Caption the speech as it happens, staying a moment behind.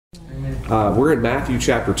We're in Matthew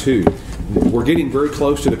chapter 2. We're getting very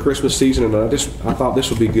close to the Christmas season, and I thought this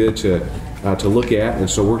would be good to look at. And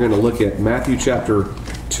so we're going to look at Matthew chapter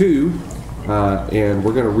 2, and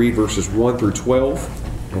we're going to read verses 1 through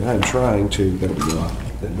 12. And I'm trying to, there we go, I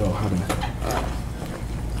didn't know how to.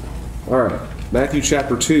 All right, Matthew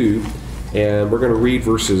chapter 2, and we're going to read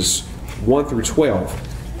verses 1 through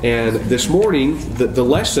 12. And this morning, the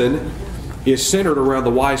lesson is centered around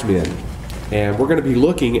the wise men. And we're going to be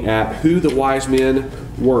looking at who the wise men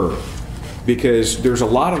were, because there's a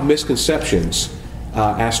lot of misconceptions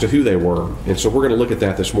as to who they were. And so we're going to look at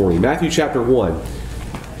that this morning. Matthew chapter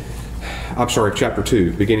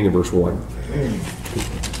 2, beginning in verse 1.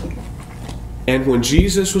 And when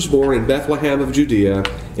Jesus was born in Bethlehem of Judea,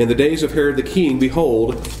 in the days of Herod the king,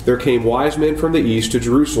 behold, there came wise men from the east to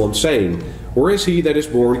Jerusalem, saying, Where is he that is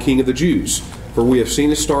born King of the Jews? For we have seen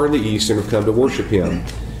his star in the east and have come to worship him.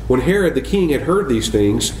 When Herod the king had heard these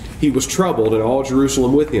things, he was troubled, and all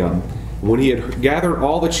Jerusalem with him. When he had gathered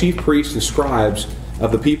all the chief priests and scribes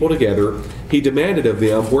of the people together, he demanded of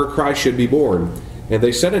them where Christ should be born. And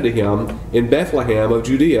they said unto him, In Bethlehem of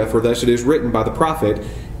Judea, for thus it is written by the prophet,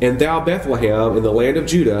 And thou, Bethlehem, in the land of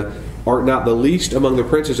Judah, art not the least among the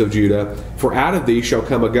princes of Judah, for out of thee shall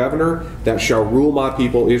come a governor that shall rule my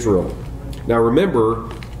people Israel. Now remember,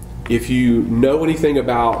 if you know anything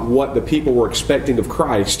about what the people were expecting of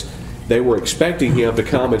Christ, they were expecting him to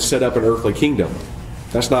come and set up an earthly kingdom.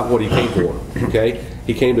 That's not what he came for. Okay?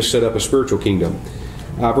 He came to set up a spiritual kingdom.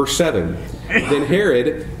 Verse 7. Then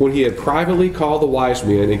Herod, when he had privately called the wise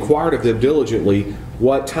men, inquired of them diligently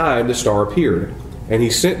what time the star appeared. And he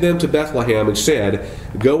sent them to Bethlehem and said,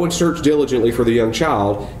 Go and search diligently for the young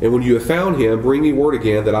child, and when you have found him, bring me word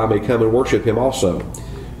again that I may come and worship him also.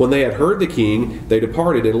 When they had heard the king, they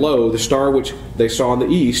departed, and lo, the star which they saw in the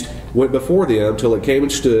east went before them till it came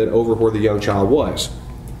and stood over where the young child was.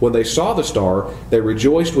 When they saw the star, they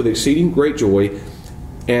rejoiced with exceeding great joy.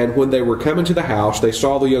 And when they were coming to the house, they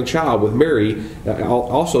saw the young child with Mary.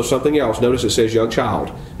 Also something else. Notice it says young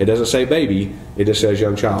child. It doesn't say baby. It just says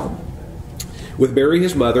young child. With Mary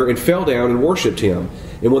his mother, and fell down and worshipped him.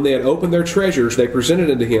 And when they had opened their treasures, they presented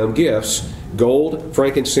unto him gifts, gold,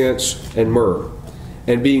 frankincense, and myrrh.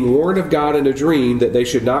 And being warned of God in a dream that they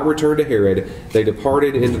should not return to Herod, they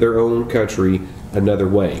departed into their own country another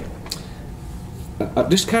way.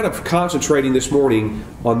 Just kind of concentrating this morning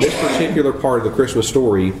on this particular part of the Christmas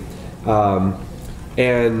story,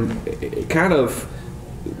 and kind of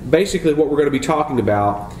basically what we're going to be talking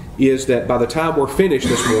about is that by the time we're finished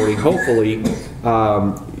this morning, hopefully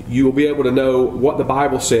you will be able to know what the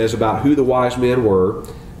Bible says about who the wise men were,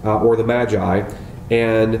 or the Magi,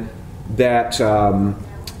 and that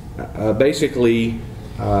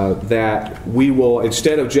that we will,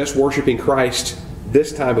 instead of just worshiping Christ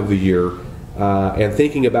this time of the year and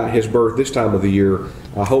thinking about his birth this time of the year,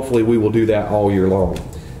 hopefully we will do that all year long.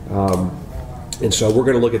 And so we're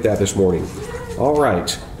going to look at that this morning. All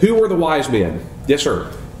right. Who were the wise men? Yes,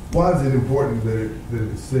 sir. Why is it important that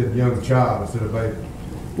it said young child instead of baby?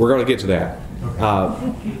 We're going to get to that.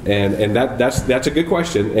 Okay. And that's a good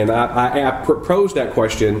question. And I proposed that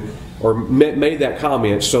question or made that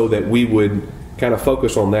comment so that we would kind of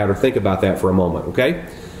focus on that or think about that for a moment. Okay?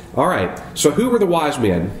 All right. So who were the wise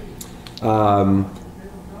men? There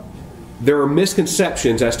are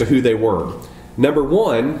misconceptions as to who they were. Number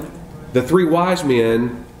one, the three wise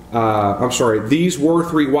men, these were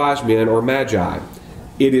three wise men or magi.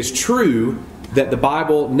 It is true that the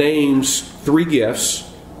Bible names three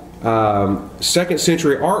gifts. Second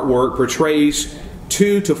century artwork portrays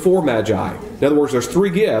 2 to 4 magi. In other words, there's 3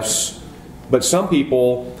 gifts, but some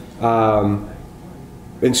people,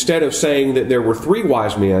 instead of saying that there were 3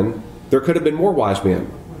 wise men, there could have been more wise men.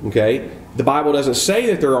 Okay? The Bible doesn't say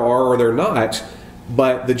that there are or they're not,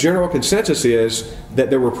 but the general consensus is that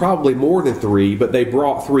there were probably more than 3, but they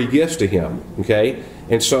brought 3 gifts to him. Okay?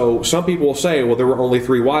 And so some people will say, well, there were only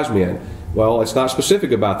 3 wise men. Well, it's not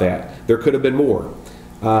specific about that. There could have been more.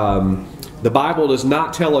 The Bible does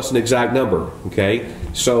not tell us an exact number. Okay?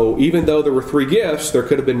 So even though there were 3 gifts, there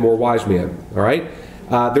could have been more wise men. All right?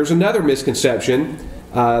 There's another misconception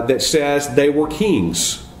that says they were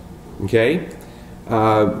kings. Okay?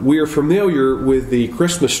 We are familiar with the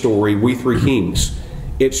Christmas story, We Three Kings.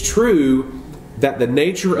 It's true that the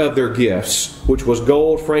nature of their gifts, which was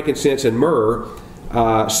gold, frankincense, and myrrh,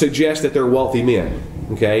 suggests that they're wealthy men.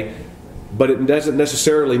 Okay? But it doesn't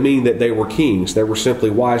necessarily mean that they were kings. They were simply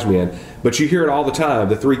wise men. But you hear it all the time,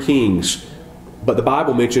 the 3 kings. But the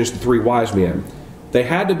Bible mentions the 3 wise men. They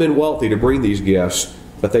had to have been wealthy to bring these gifts,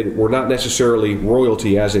 but they were not necessarily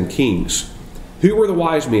royalty as in kings. Who were the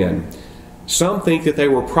wise men? Some think that they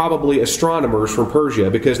were probably astronomers from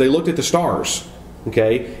Persia because they looked at the stars.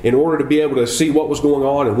 Okay, in order to be able to see what was going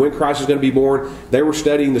on and when Christ is going to be born, they were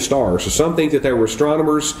studying the stars. So some think that they were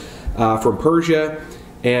astronomers from Persia.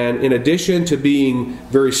 And in addition to being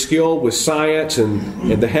very skilled with science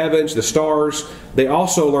and the heavens, the stars, they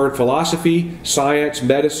also learned philosophy, science,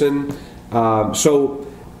 medicine. So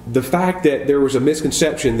the fact that there was a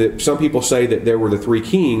misconception that some people say that there were the three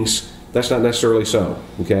kings, that's not necessarily so.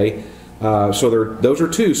 Okay, so those are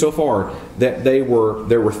two so far. That there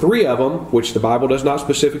were three of them, which the Bible does not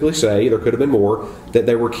specifically say. There could have been more. That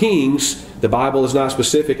they were kings. The Bible is not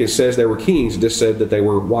specific. It says they were kings. It just said that they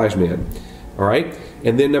were wise men. All right.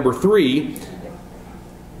 And then number three,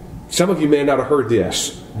 some of you may not have heard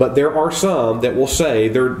this, but there are some that will say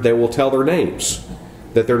they will tell their names.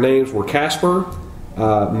 That their names were Casper,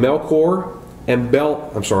 Melchior, and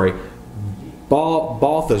Balthazar.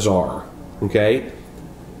 Okay?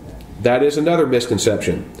 That is another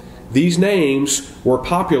misconception. These names were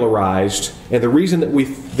popularized, and the reason that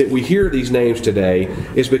we hear these names today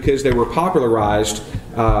is because they were popularized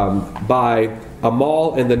by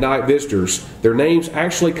Amal and the Night Visitors. Their names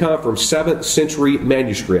actually come from 7th century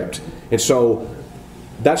manuscript. And so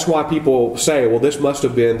that's why people say, well, this must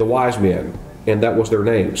have been the wise men, and that was their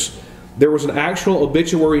names. There was an actual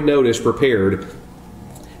obituary notice prepared.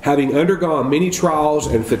 Having undergone many trials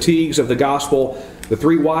and fatigues of the gospel, the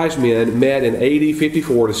three wise men met in AD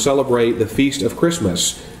 54 to celebrate the feast of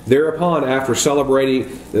Christmas. Thereupon, after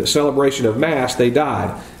celebrating the celebration of Mass, they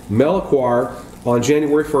died. Melchior on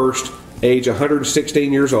January 1st, age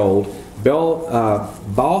 116 years old.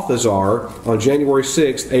 Balthazar on January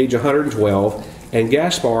 6th, age 112. And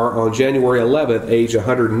Gaspar on January 11th, age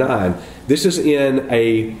 109. This is in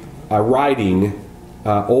a writing,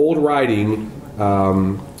 old writing,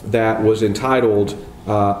 that was entitled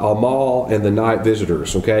Amal and the Night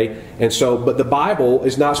Visitors. Okay, and so, but the Bible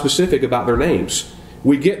is not specific about their names.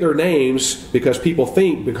 We get their names because people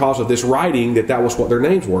think, because of this writing, that was what their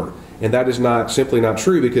names were, and that is simply not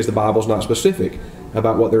true, because the Bible is not specific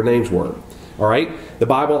about what their names were. All right. The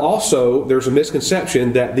Bible also, there's a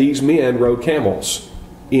misconception that these men rode camels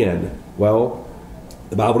in. Well,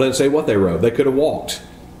 the Bible doesn't say what they rode. They could have walked.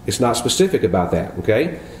 It's not specific about that.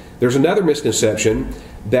 Okay. There's another misconception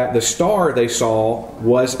that the star they saw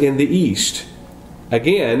was in the east.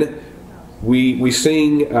 Again, we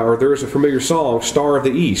sing, or there is a familiar song, Star of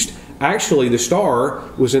the East. Actually, the star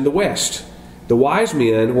was in the west. The wise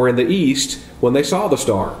men were in the east when they saw the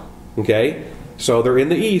star. Okay? So they're in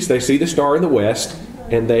the east, they see the star in the west,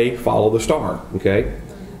 and they follow the star. Okay?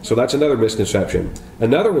 So that's another misconception.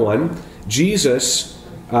 Another one, they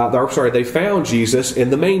found Jesus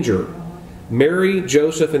in the manger. Mary,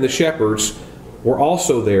 Joseph, and the shepherds were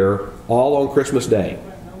also there all on Christmas Day.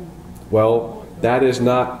 Well, that is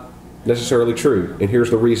not necessarily true, and here's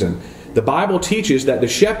the reason. The Bible teaches that the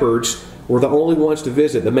shepherds were the only ones to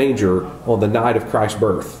visit the manger on the night of Christ's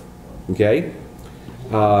birth. Okay?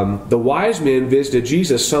 The wise men visited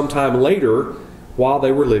Jesus sometime later while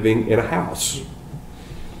they were living in a house.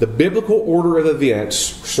 The biblical order of events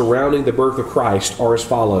surrounding the birth of Christ are as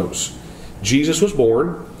follows. Jesus was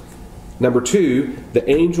born. Number 2, the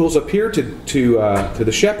angels appeared to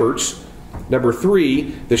the shepherds. Number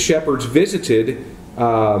 3, the shepherds visited.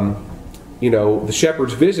 The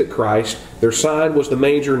shepherds visit Christ. Their sign was the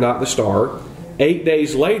manger, not the star. 8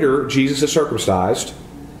 days later, Jesus is circumcised.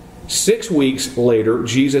 6 weeks later,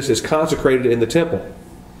 Jesus is consecrated in the temple.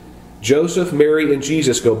 Joseph, Mary, and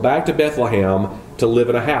Jesus go back to Bethlehem to live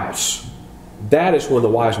in a house. That is when the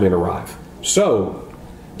wise men arrive. So,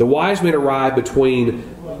 the wise men arrive between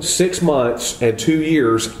 6 months and 2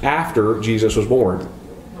 years after Jesus was born.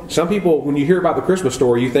 Some people, when you hear about the Christmas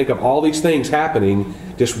story, you think of all these things happening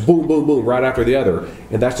just boom, boom, boom, right after the other.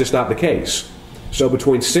 And that's just not the case. So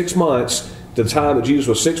between 6 months to the time that Jesus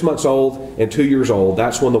was 6 months old and 2 years old,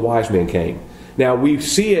 that's when the wise men came. Now, we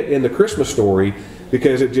see it in the Christmas story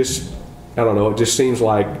because it just, it just seems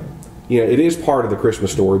like, it is part of the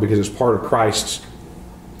Christmas story because it's part of Christ's,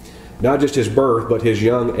 not just his birth, but his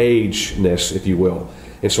young ageness, if you will.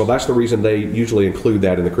 And so that's the reason they usually include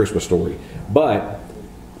that in the Christmas story. But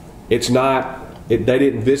it's not, they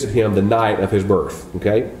didn't visit him the night of his birth.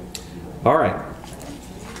 Okay? All right.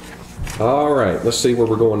 Let's see where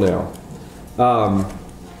we're going now.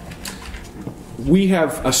 We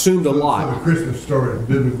have assumed a lot. So the Christmas story is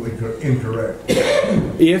biblically incorrect.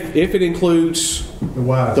 If it includes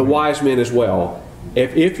the wise men as well.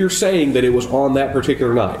 If you're saying that it was on that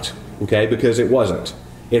particular night, okay, because it wasn't.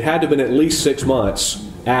 It had to have been at least 6 months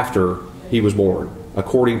after he was born,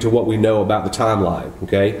 according to what we know about the timeline,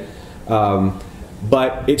 okay?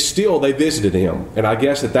 But it's still, they visited him. And I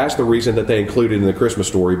guess that's the reason that they included in the Christmas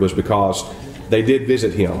story, was because they did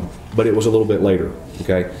visit him, but it was a little bit later.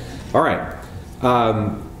 Okay? All right.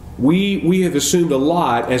 We have assumed a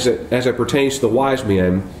lot as it pertains to the wise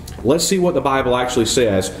men. Let's see what the Bible actually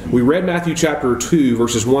says. We read Matthew chapter 2,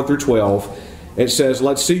 verses 1 through 12. It says,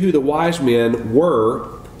 let's see who the wise men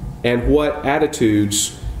were and what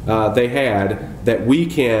attitudes they had that we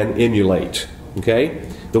can emulate. Okay?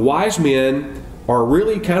 The wise men are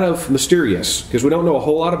really kind of mysterious because we don't know a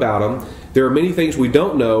whole lot about them. There are many things we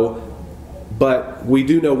don't know, but we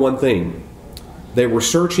do know one thing. They were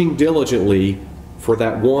searching diligently for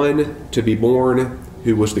that one to be born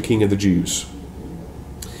who was the King of the Jews.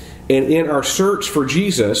 And in our search for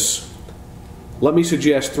Jesus, let me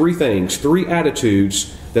suggest three things, three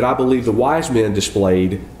attitudes that I believe the wise men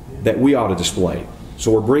displayed that we ought to display.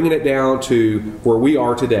 So we're bringing it down to where we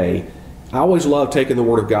are today. I always love taking the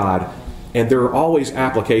Word of God, and there are always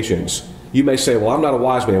applications. You may say, well, I'm not a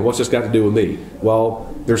wise man. What's this got to do with me?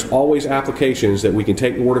 Well, there's always applications that we can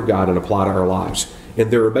take the Word of God and apply to our lives. And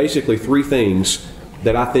there are basically three things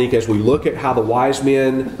that I think, as we look at how the wise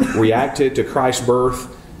men reacted to Christ's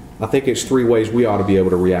birth, I think it's three ways we ought to be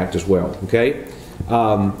able to react as well. Okay?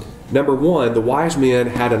 Number one, the wise men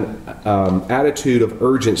had an attitude of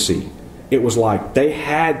urgency. It was like they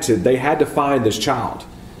had to find this child.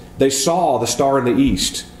 They saw the star in the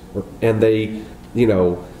east, and they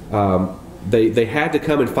had to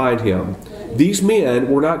come and find him. These men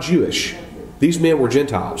were not Jewish. These men were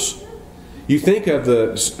Gentiles. You think of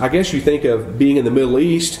being in the Middle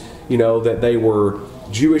East, that they were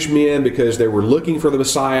Jewish men because they were looking for the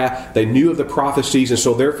Messiah. They knew of the prophecies, and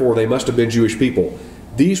so therefore they must have been Jewish people.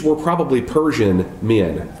 These were probably Persian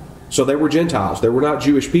men. So they were Gentiles. They were not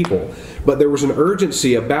Jewish people. But there was an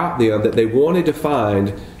urgency about them that they wanted to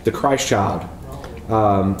find the Christ child.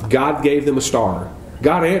 God gave them a star.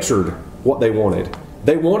 God answered what they wanted.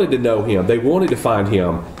 They wanted to know him. They wanted to find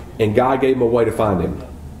him. And God gave them a way to find him.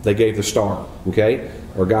 They gave the star. Okay?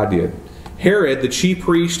 Or God did. Herod, the chief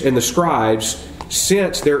priest, and the scribes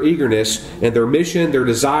sensed their eagerness and their mission, their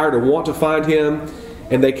desire to want to find him.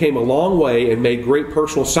 And they came a long way and made great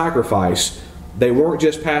personal sacrifice. They weren't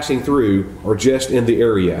just passing through or just in the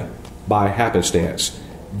area by happenstance.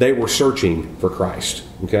 They were searching for Christ.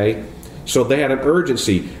 Okay? So they had an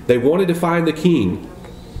urgency. They wanted to find the King.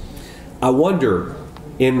 I wonder,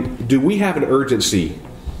 do we have an urgency?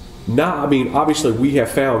 Obviously we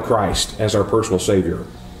have found Christ as our personal Savior.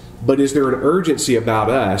 But is there an urgency about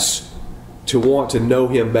us to want to know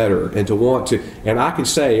him better and to want to... And I can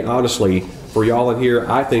say, honestly, for y'all in here,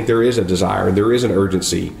 I think there is a desire and there is an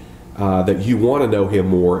urgency that you want to know him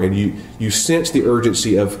more, and you sense the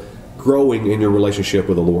urgency of growing in your relationship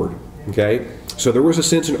with the Lord. Okay? So there was a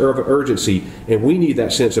sense of urgency, and we need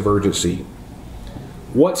that sense of urgency.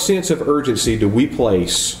 What sense of urgency do we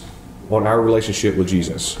place on our relationship with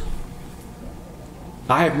Jesus?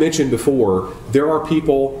 I have mentioned before, there are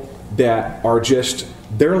people that are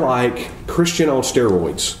they're like Christian on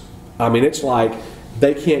steroids. It's like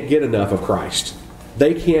they can't get enough of Christ.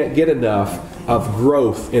 They can't get enough of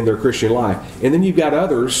growth in their Christian life. And then you've got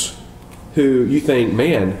others who you think,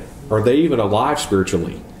 man, are they even alive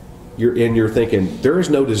spiritually? You're thinking, there is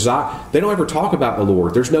no desire. They don't ever talk about the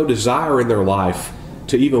Lord. There's no desire in their life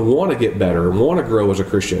to even want to get better and want to grow as a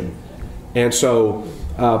Christian. And so,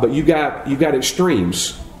 but you've got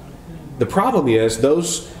extremes. The problem is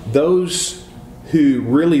those who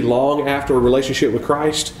really long after a relationship with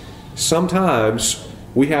Christ, sometimes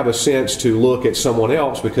we have a sense to look at someone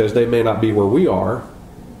else because they may not be where we are,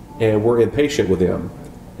 and we're impatient with them.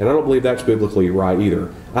 And I don't believe that's biblically right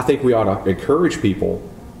either. I think we ought to encourage people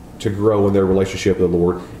to grow in their relationship with the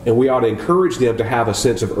Lord, and we ought to encourage them to have a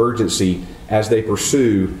sense of urgency as they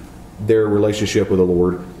pursue their relationship with the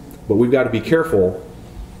Lord. But we've got to be careful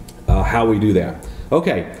how we do that.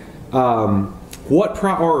 Okay, what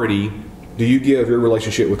priority do you give your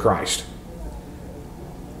relationship with Christ?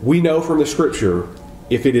 We know from the Scripture,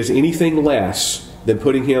 if it is anything less than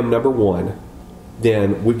putting him number one,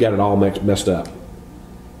 then we've got it all messed up.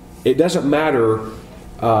 It doesn't matter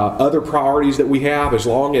other priorities that we have as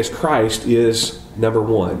long as Christ is number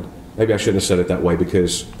one. Maybe I shouldn't have said it that way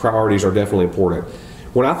because priorities are definitely important.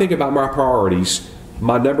 When I think about my priorities,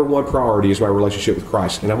 my number one priority is my relationship with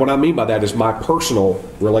Christ. And what I mean by that is my personal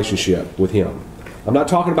relationship with him. I'm not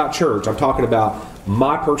talking about church. I'm talking about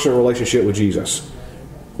my personal relationship with Jesus.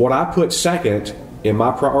 What I put second in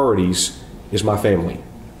my priorities is my family.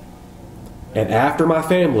 And after my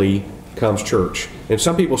family comes church. And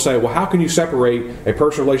some people say, well, how can you separate a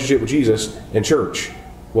personal relationship with Jesus and church?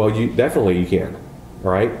 Well, definitely you can.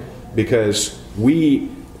 All right? Because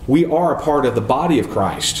We are a part of the body of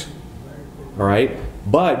Christ. All right?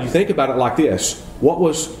 But you think about it like this.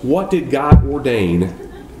 What did God ordain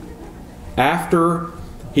after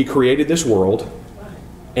He created this world,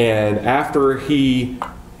 and after He,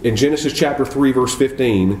 in Genesis chapter 3, verse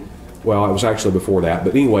 15, well, it was actually before that,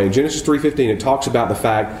 but anyway, in Genesis 3:15, it talks about the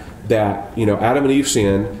fact that, Adam and Eve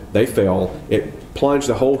sinned, they fell, it plunged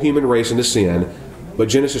the whole human race into sin. But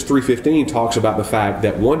Genesis 3:15 talks about the fact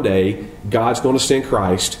that one day God's going to send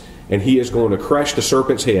Christ, and He is going to crush the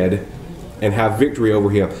serpent's head and have victory over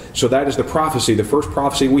him. So that is the prophecy, the first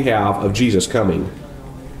prophecy we have of Jesus coming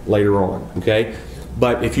later on. Okay?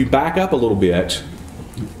 But if you back up a little bit,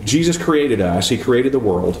 Jesus created us. He created the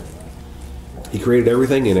world. He created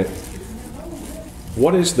everything in it.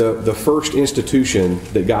 What is the first institution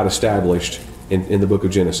that God established in the book of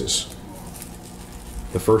Genesis?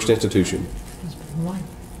 The first institution.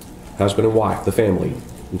 Husband and wife, the family.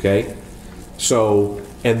 Okay? So,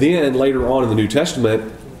 and then later on in the New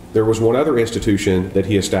Testament, there was one other institution that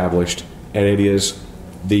He established, and it is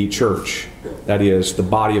the church. That is the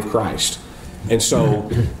body of Christ. And so,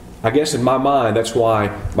 I guess in my mind, that's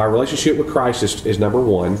why my relationship with Christ is number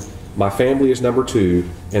one, my family is number two,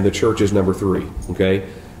 and the church is number three. Okay?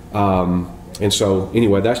 And so,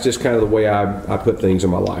 anyway, that's just kind of the way I put things in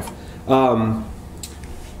my life. All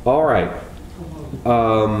right.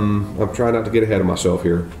 I'm trying not to get ahead of myself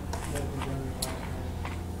here.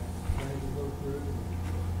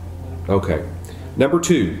 Okay. Number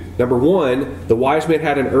one, the wise men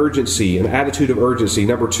had an urgency, an attitude of urgency.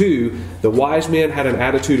 Number two, the wise men had an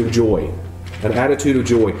attitude of joy. An attitude of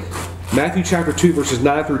joy. Matthew chapter 2, verses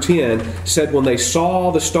 9 through 10 said when they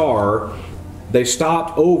saw the star, they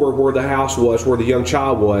stopped over where the house was, where the young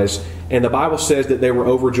child was, and the Bible says that they were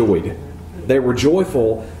overjoyed. They were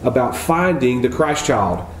joyful about finding the Christ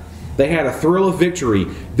child. They had a thrill of victory.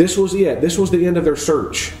 This was it. This was the end of their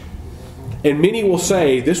search. And many will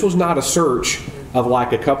say this was not a search of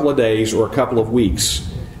like a couple of days or a couple of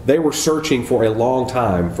weeks. They were searching for a long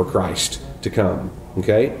time for Christ to come.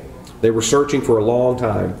 Okay? They were searching for a long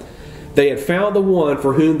time. They had found the one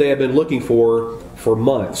for whom they had been looking for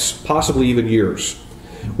months, possibly even years.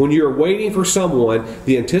 When you're waiting for someone,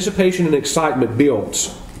 the anticipation and excitement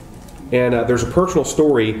builds. And there's a personal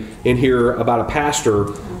story in here about a pastor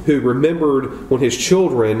who remembered when his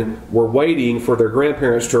children were waiting for their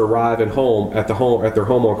grandparents to arrive at their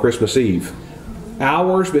home on Christmas Eve.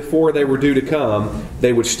 Hours before they were due to come,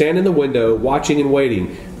 they would stand in the window watching and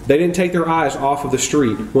waiting. They didn't take their eyes off of the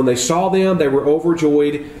street. When they saw them, they were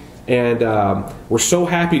overjoyed and were so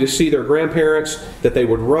happy to see their grandparents that they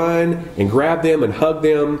would run and grab them and hug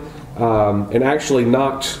them and actually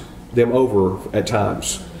knocked them over at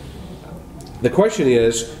times. The question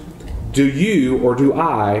is, do you or do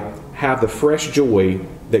I have the fresh joy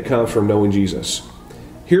that comes from knowing Jesus?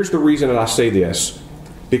 Here's the reason that I say this.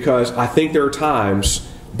 Because I think there are times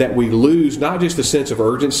that we lose not just the sense of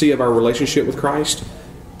urgency of our relationship with Christ,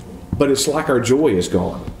 but it's like our joy is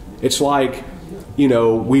gone. It's like,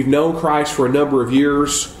 we've known Christ for a number of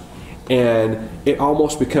years and it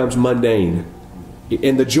almost becomes mundane.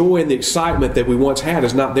 And the joy and the excitement that we once had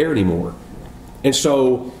is not there anymore. And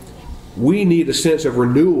so we need a sense of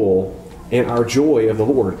renewal in our joy of the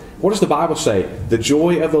Lord. What does the Bible say? The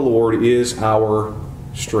joy of the Lord is our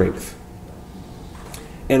strength.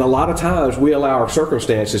 And a lot of times we allow our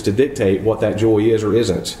circumstances to dictate what that joy is or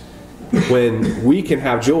isn't. When we can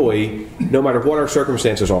have joy no matter what our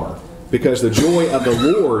circumstances are. Because the joy of the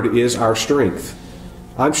Lord is our strength.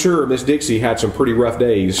 I'm sure Miss Dixie had some pretty rough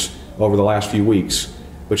days over the last few weeks.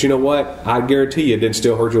 But you know what? I guarantee you it didn't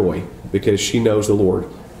steal her joy. Because she knows the Lord.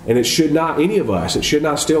 And it should not, any of us, it should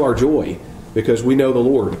not steal our joy. Because we know the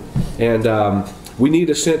Lord. And we need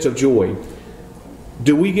a sense of joy.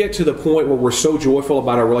 Do we get to the point where we're so joyful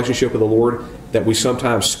about our relationship with the Lord that we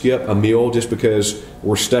sometimes skip a meal just because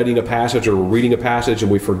we're studying a passage or we're reading a passage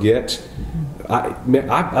and we forget?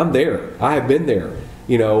 I'm there. I have been there.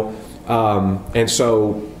 And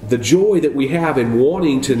so the joy that we have in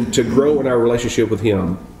wanting to grow in our relationship with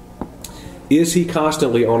Him, is He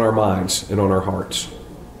constantly on our minds and on our hearts?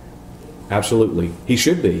 Absolutely. He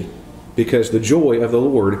should be, because the joy of the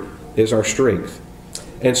Lord is our strength.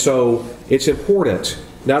 And so it's important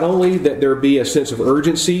not only that there be a sense of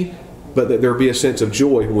urgency, but that there be a sense of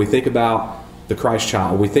joy when we think about the Christ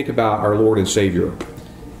child, when we think about our Lord and Savior.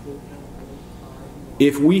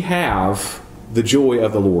 If we have the joy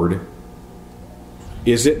of the Lord,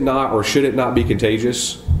 is it not or should it not be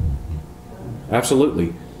contagious?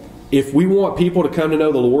 Absolutely. If we want people to come to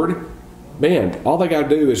know the Lord, man, all they got to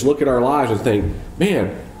do is look at our lives and think,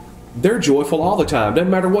 man, they're joyful all the time. Doesn't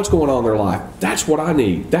matter what's going on in their life. That's what I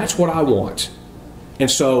need. That's what I want. And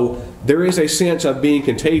so there is a sense of being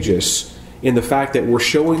contagious in the fact that we're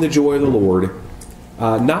showing the joy of the Lord,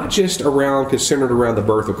 not just centered around the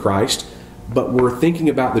birth of Christ, but we're thinking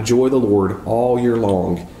about the joy of the Lord all year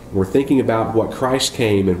long. We're thinking about what Christ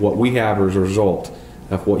came and what we have as a result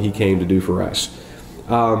of what He came to do for us.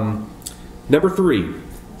 Number 3,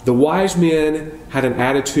 the wise men had an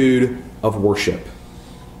attitude of worship.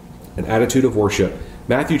 An attitude of worship.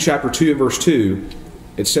 Matthew chapter 2 and verse 2,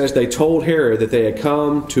 it says they told Herod that they had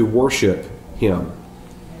come to worship him.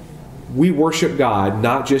 We worship God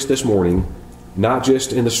not just this morning, not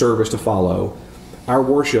just in the service to follow. Our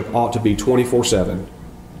worship ought to be 24/7.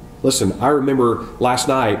 Listen, I remember last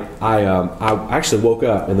night, I actually woke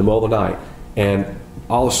up in the middle of the night, and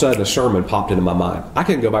all of a sudden a sermon popped into my mind. I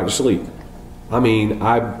couldn't go back to sleep. I mean,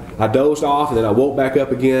 I dozed off, and then I woke back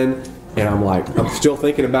up again, and I'm still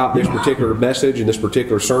thinking about this particular message and this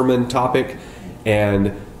particular sermon topic,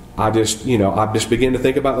 and I just begin to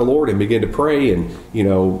think about the Lord and begin to pray, and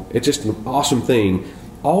it's just an awesome thing.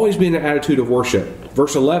 Always be in an attitude of worship.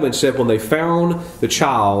 Verse 11 said, when they found the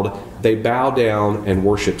child, they bowed down and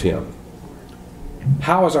worshiped him.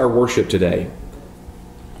 How is our worship today?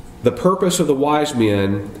 The purpose of the wise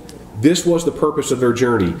men, this was the purpose of their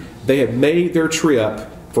journey. They had made their trip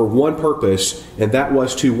for one purpose, and that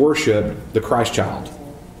was to worship the Christ child.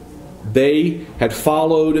 They had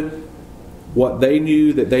followed what they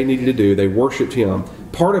knew that they needed to do. They worshiped him.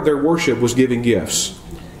 Part of their worship was giving gifts.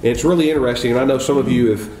 And it's really interesting, and I know some of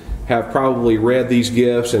you have probably read these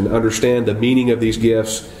gifts and understand the meaning of these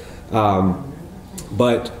gifts,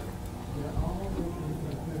 but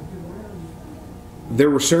there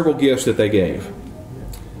were several gifts that they gave.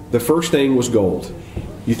 The first thing was gold.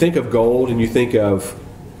 You think of gold and you think of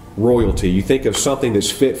royalty. You think of something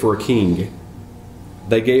that's fit for a king.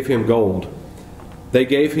 They gave him gold. They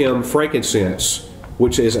gave him frankincense,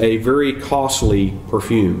 which is a very costly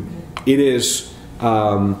perfume. It is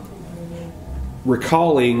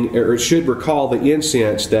recalling, or it should recall the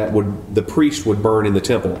incense that the priest would burn in the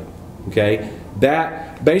temple. Okay,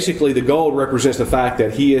 that basically the gold represents the fact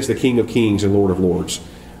that he is the King of Kings and Lord of Lords.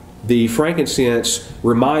 The frankincense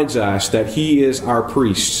reminds us that he is our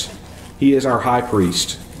priest. He is our high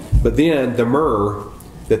priest. But then the myrrh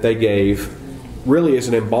that they gave really is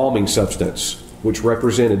an embalming substance, which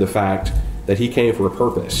represented the fact that he came for a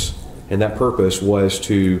purpose, and that purpose was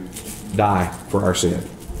to die for our sin.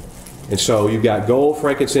 And so you've got gold,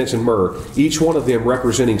 frankincense, and myrrh, each one of them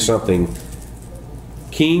representing something: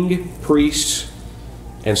 king, priest,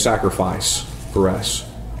 and sacrifice for us.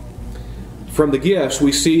 From the gifts,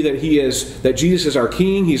 we see that that Jesus is our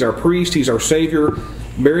king, he's our priest, he's our savior.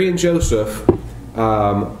 Mary and Joseph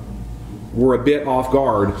were a bit off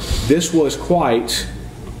guard. This was quite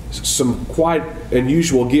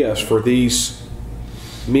unusual gifts for these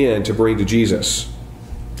men to bring to Jesus.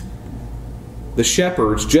 The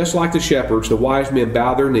shepherds, just like the shepherds, the wise men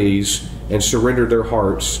bowed their knees and surrendered their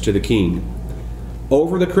hearts to the king.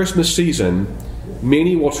 Over the Christmas season,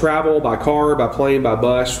 many will travel by car, by plane, by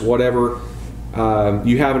bus, whatever.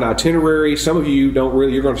 You have an itinerary. Some of you don't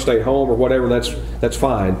really, you're going to stay at home or whatever, that's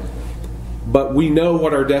fine. But we know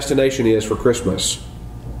what our destination is for Christmas.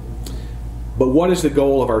 But what is the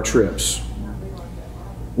goal of our trips?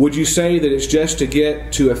 Would you say that it's just to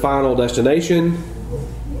get to a final destination?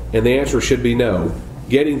 And the answer should be no.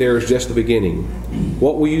 Getting there is just the beginning.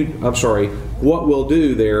 What we'll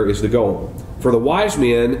do there is the goal. For the wise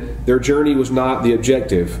men, their journey was not the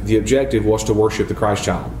objective. The objective was to worship the Christ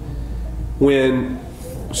child. When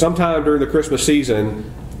sometime during the Christmas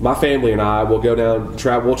season, my family and I will go down,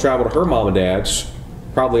 we'll travel to her mom and dad's,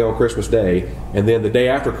 probably on Christmas Day, and then the day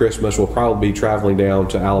after Christmas we'll probably be traveling down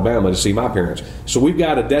to Alabama to see my parents. So we've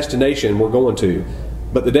got a destination we're going to,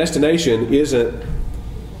 but the destination isn't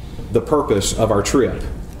the purpose of our trip.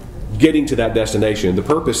 Getting to that destination, the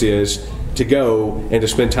purpose is to go and to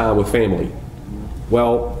spend time with family.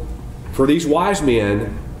 Well, for these wise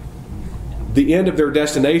men, the end of their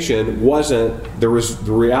destination wasn't the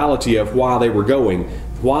reality of why they were going.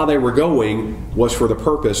 Why they were going was for the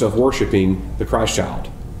purpose of worshiping the Christ child.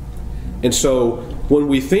 And so when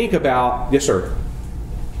we think about, yes sir?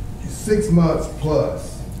 6 months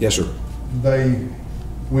plus. Yes sir. They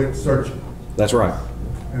went searching. That's right.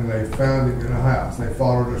 And they found it in a house. They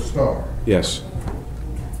followed a star. Yes.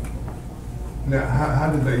 Now,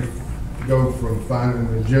 how did they go from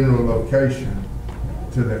finding the general location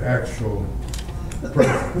to the actual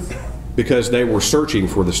presence? Because they were searching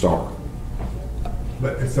for the star.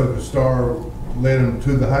 But so the star led them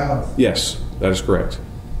to the house? Yes, that is correct.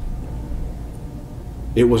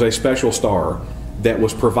 It was a special star that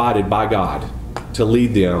was provided by God to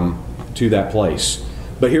lead them to that place.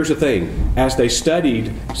 But here's the thing. As they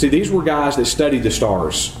studied, see, these were guys that studied the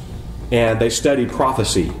stars. And they studied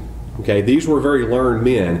prophecy. Okay, these were very learned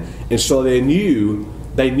men. And so they knew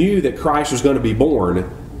that Christ was going to be born,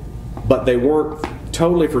 but they weren't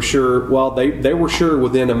totally for sure. Well, they were sure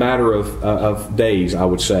within a matter of days, I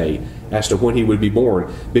would say, as to when he would be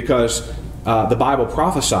born. Because the Bible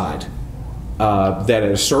prophesied that at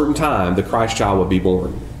a certain time the Christ child would be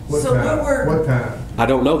born. What time? I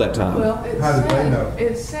don't know that time. Well, How did they know?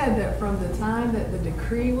 it said that from the time that the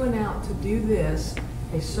decree went out to do this,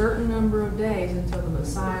 a certain number of days until the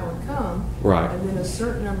Messiah would come, Right. and then a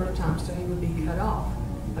certain number of times till he would be cut off.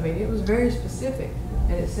 I mean, it was very specific.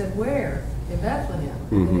 And it said where? In Bethlehem.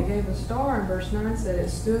 And it gave a star in verse 9, said it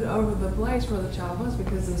stood over the place where the child was,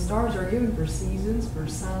 because the stars are given for seasons, for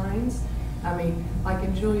signs. I mean, like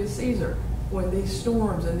in Julius Caesar, when these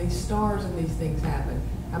storms and these stars and these things happen,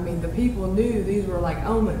 I mean, the people knew these were like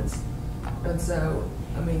omens. And so,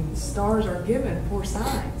 I mean, stars are given for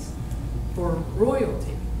signs, for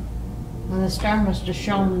royalty. And the star must have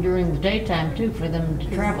shone during the daytime, too, for them to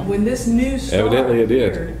travel. When this new star Evidently it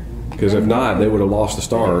did. appeared, Because if not, they would have lost the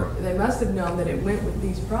star. They must have known that it went with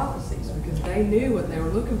these prophecies, because they knew what they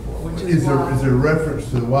were looking for, which Is why. there reference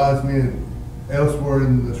to the wise men elsewhere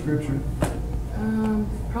in the scripture?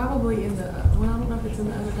 Probably in the, well, I don't know if it's in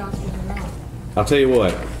the other Gospels or not. I'll tell you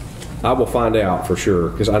what, I will find out for sure,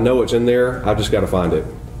 because I know it's in there. I've just got to find it.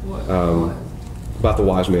 What? About the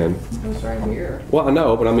wise men. It's right here. Well, I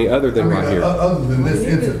know, but I mean, other than right here. Other than this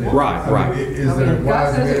incident. Right, right. Is I mean, there God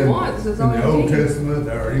wise says it men once, it's in the all Old he needs. Testament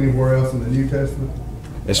or anywhere else in the New Testament?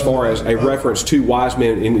 As far as a reference to wise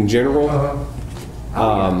men in general,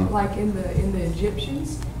 Uh-huh. Like in the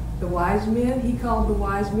Egyptians, the wise men, he called the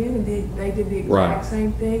wise men, and they did the exact Right.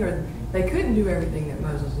 same thing, or they couldn't do everything that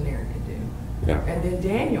Moses and Aaron could do. yeah. And then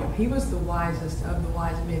Daniel, he was the wisest of the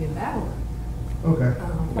wise men in Babylon. Okay.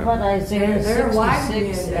 How about Isaiah There are wise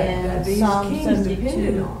 66 men that and these Psalm kings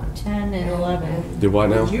depended 72, on. 10 and 11? Do what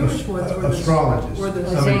now? The Jewish ones were Astrologists. Were the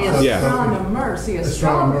Isaiah- Yeah. astronomers. See,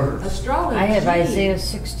 Astronomers. astrology I have Isaiah is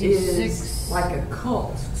 66. like a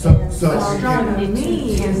cult. So Astronomy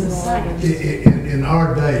is the science. in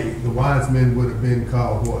our day, the wise men would have been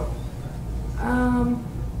called what?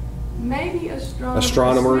 Maybe astronomers.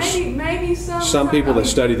 Astronomers. Maybe Some people that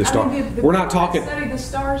study the stars. We're not people that talking- study the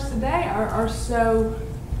stars today are so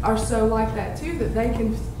like that too, that they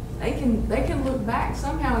can look back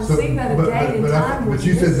somehow and see that a day and time was But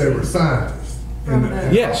you said they were missing scientists. from the-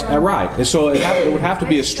 Yes, right. And so it would have to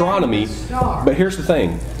be astronomy. But here's the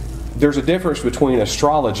thing. There's a difference between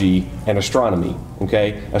astrology and astronomy.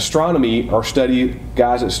 Okay, astronomy are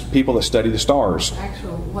people that study the stars.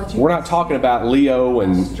 We're not talking about Leo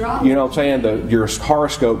and you know what I'm saying, your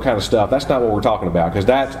horoscope kind of stuff. That's not what we're talking about, because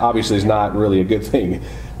that obviously is not really a good thing.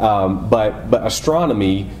 But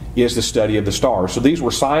astronomy is the study of the stars. So these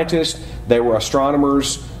were scientists. They were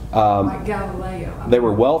astronomers. Like Galileo. They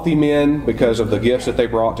were wealthy men because of the gifts that they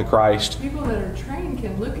brought to Christ. People that are trained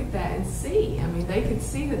can look at that and see. I mean, they could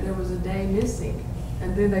see that there was a day missing,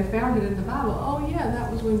 and then they found it in the Bible. Oh yeah,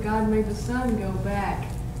 that was when God made the sun go back.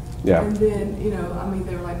 Yeah. And then I mean,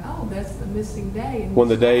 they were like, oh, that's the missing day. When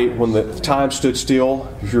the time stood still,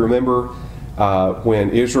 if you remember, when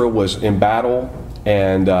Israel was in battle,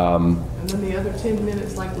 and then the other 10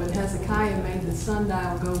 minutes, like when Hezekiah made the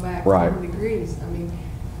sundial go back Right. 4 degrees. I mean,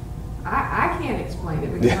 I can't explain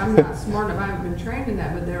it because I'm not smart enough. I haven't been trained in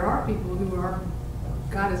that, but there are people who are.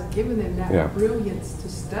 God has given them that Yeah. brilliance to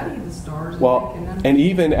study the stars. well, and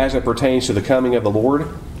even as it pertains to the coming of the Lord,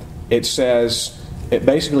 it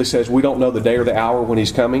basically says we don't know the day or the hour when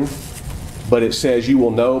He's coming, but it says you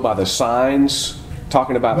will know by the signs.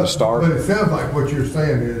 Talking about the stars. But it sounds like what you're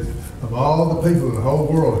saying is, of all the people in the whole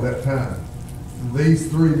world at that time, these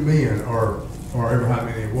three men, or ever how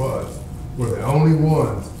many it was, were the only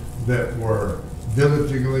ones that were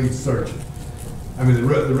diligently searching. I mean,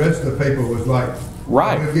 the rest of the people was like,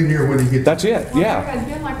 Right. "We'll get here when he gets." That's it. Well, Yeah. there had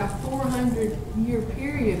been like a 400-year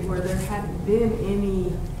period where there hadn't been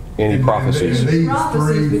any Any prophecies? And these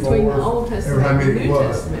prophecies three, between four, the Old Testament ever how and the many it New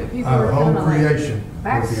was, Testament. People our were whole kinda like creation was the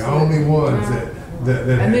backslid. only ones Yeah.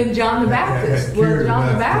 that And then John the had Baptist. cured Well, John the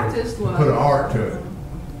enough to Baptist was. put an art to it.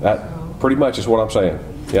 That pretty much is what I'm saying.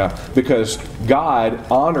 Yeah, because God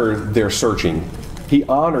honored their searching. He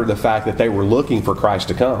honored the fact that they were looking for Christ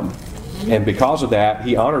to come. And because of that,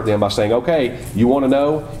 He honored them by saying, okay, you want to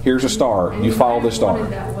know? Here's a star. And You follow this star.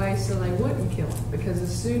 wanted that way so they wouldn't kill him. Because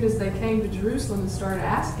as soon as they came to Jerusalem and started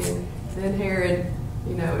asking, then Herod,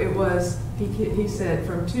 it was, he said,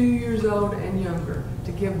 from 2 years old and younger,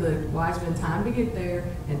 to give the wise men time to get there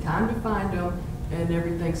and time to find them. and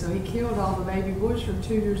everything. So he killed all the baby boys from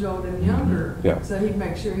 2 years old and younger, Yeah. so he'd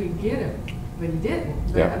make sure he'd get him. But he didn't.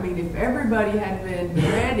 But Yeah. I mean, if everybody had been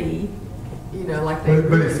ready, you know, like they.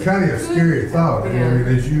 But it's kind of a scary thought. Yeah. I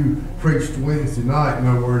mean, as you preached Wednesday night, in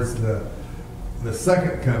other words, the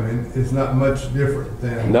second coming is not much different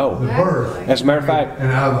than No. the birth. As a matter of fact,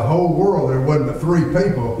 And out of the whole world, there wasn't but 3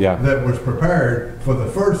 people Yeah. that was prepared for the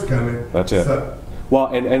first coming. That's it. So, well,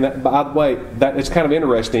 and by the way, that it's kind of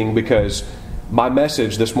interesting because my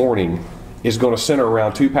message this morning is going to center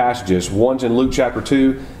around 2 passages. One's in Luke chapter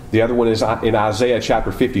 2, the other one is in Isaiah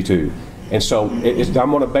chapter 52. And so I'm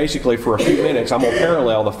going to basically, for a few minutes, I'm going to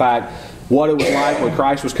parallel the fact what it was like when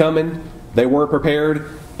Christ was coming. They weren't prepared.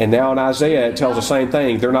 And now in Isaiah, it tells the same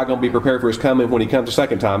thing. They're not going to be prepared for his coming when he comes a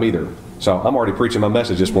second time either. So I'm already preaching my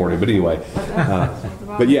message this morning. But anyway,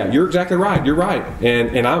 but yeah, you're exactly right. You're right.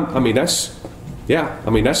 And I mean, that's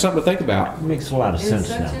something to think about. It makes a lot of In sense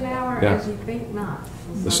such an now. hour Yeah. as you think not.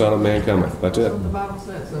 The Son of Man cometh. That's it. That's what the Bible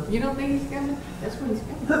says. So if you don't think he's coming, that's when he's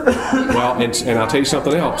coming. Well, and I'll tell you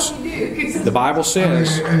something else. The Bible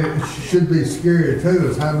says, and it should be scary too,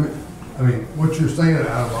 is how many, I mean, what you're saying, out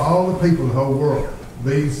of all the people in the whole world,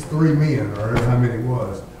 these 3 men, or how many it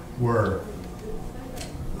was, were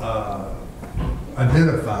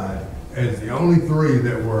identified as the only 3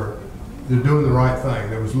 that were doing the right thing,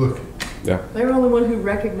 that was looking. yeah, They were the only one who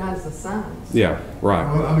recognized the signs. yeah, right.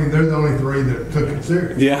 Well, I mean, they're the only 3 that took it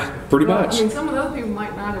serious. Yeah, pretty Well, much. I mean, some of the other people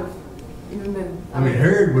might not have even been. I mean,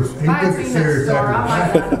 Herod was, he if I had took it seen that serious star, I might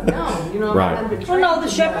after not have known. You know, Right. I might have been Well, no, trained the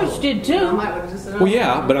to shepherds know. did too. You know, I might have just said, Well,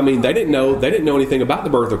 yeah, but I mean, they didn't know anything about the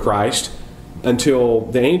birth of Christ until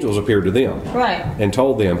the angels appeared to them Right. and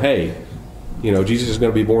told them, hey, you know, Jesus is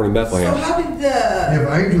going to be born in So Bethlehem. how did the that. If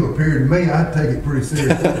an angel appeared to me, I'd take it pretty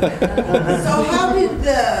seriously. so how did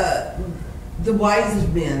the wise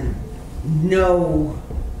men know?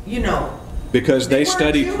 You know, Because They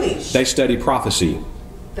they weren't Jewish. study prophecy.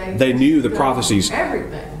 They knew the prophecies.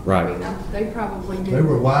 Everything. Right. I mean, they probably knew. They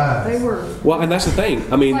were wise. They were. Well, and that's the thing.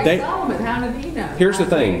 I mean, Like they. Solomon, how did he know? Here's the God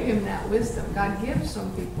thing. gave him that wisdom. God gives some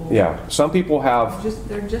people. Yeah, some people have,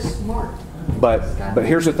 They're just smart. but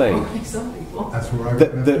here's the thing. Some people. That's where I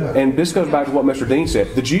got messed up. And this goes back to what Mr. Dean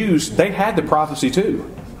said. The Jews, they had the prophecy too,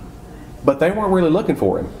 but they weren't really looking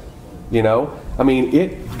for him. You know, I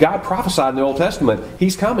mean, God prophesied in the Old Testament,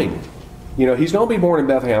 he's coming. You know, he's going to be born in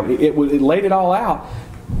Bethlehem. It laid it all out,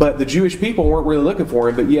 but the Jewish people weren't really looking for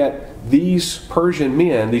him. But yet, these Persian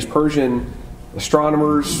men, these Persian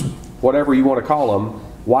astronomers, whatever you want to call them,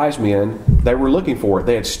 wise men, they were looking for it.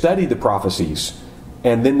 They had studied the prophecies,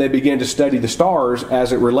 and then they began to study the stars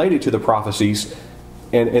as it related to the prophecies,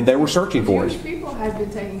 and they were searching for Jewish it. people had been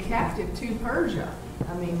taken captive to Persia.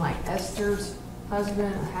 I mean, like Esther's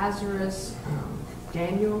husband, Ahasuerus,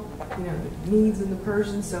 Daniel, you know, the Medes and the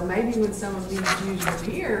Persians. So maybe when some of these Jews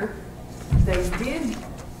were here, they did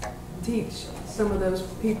teach some of those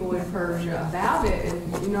people in Persia about it.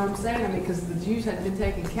 And you know what I'm saying? I mean, because the Jews had been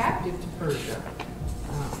taken captive to Persia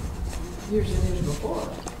years and years before.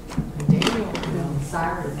 And Daniel, you know,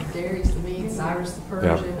 Cyrus, Darius the Mede, Cyrus the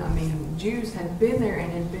Persian. I mean, Jews had been there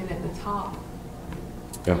and had been at the top.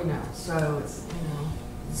 Yeah. You know, so it's, you know.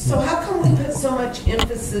 so how come we put so much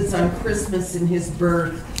emphasis on Christmas and his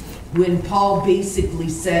birth when Paul basically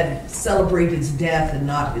said celebrate his death and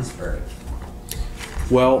not his birth?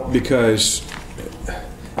 Well, because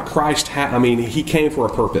Christ, he came for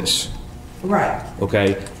a purpose. Right.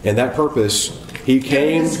 Okay, and that purpose, he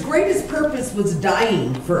came. His greatest purpose was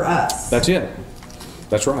dying for us. That's it.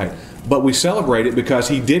 That's right. But we celebrate it because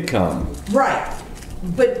he did come. Right.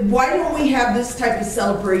 But why don't we have this type of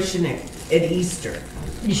celebration at Easter?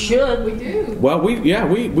 You should. We do. Well,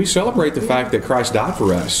 we celebrate the fact that Christ died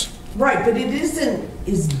for us. Right, but it isn't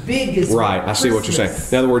as big as Right. I see what you're saying.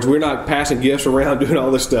 Christmas. In other words, we're not passing gifts around doing all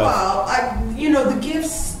this stuff. Well, the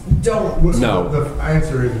gifts don't. Well, No. The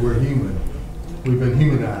answer is we're human. We've been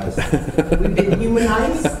humanized. We've been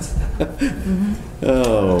humanized.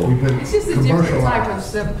 Oh, We've been It's just a different type of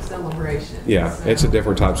commercialized. celebration. yeah. So- It's a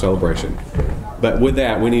different type of celebration. But with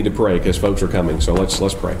that, we need to pray because folks are coming. So let's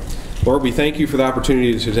pray. Lord, we thank you for the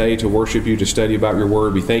opportunity today to worship you, to study about your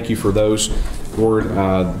word. We thank you for those, Lord,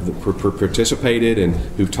 that participated and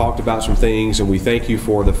who've talked about some things. And we thank you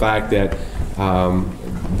for the fact that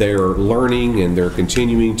they're learning and they're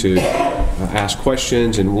continuing to ask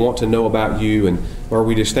questions and want to know about you. And Lord,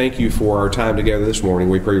 we just thank you for our time together this morning.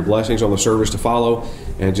 We pray your blessings on the service to follow,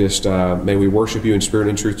 and just may we worship you in spirit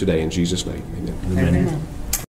and truth today. In Jesus' name, amen. Amen.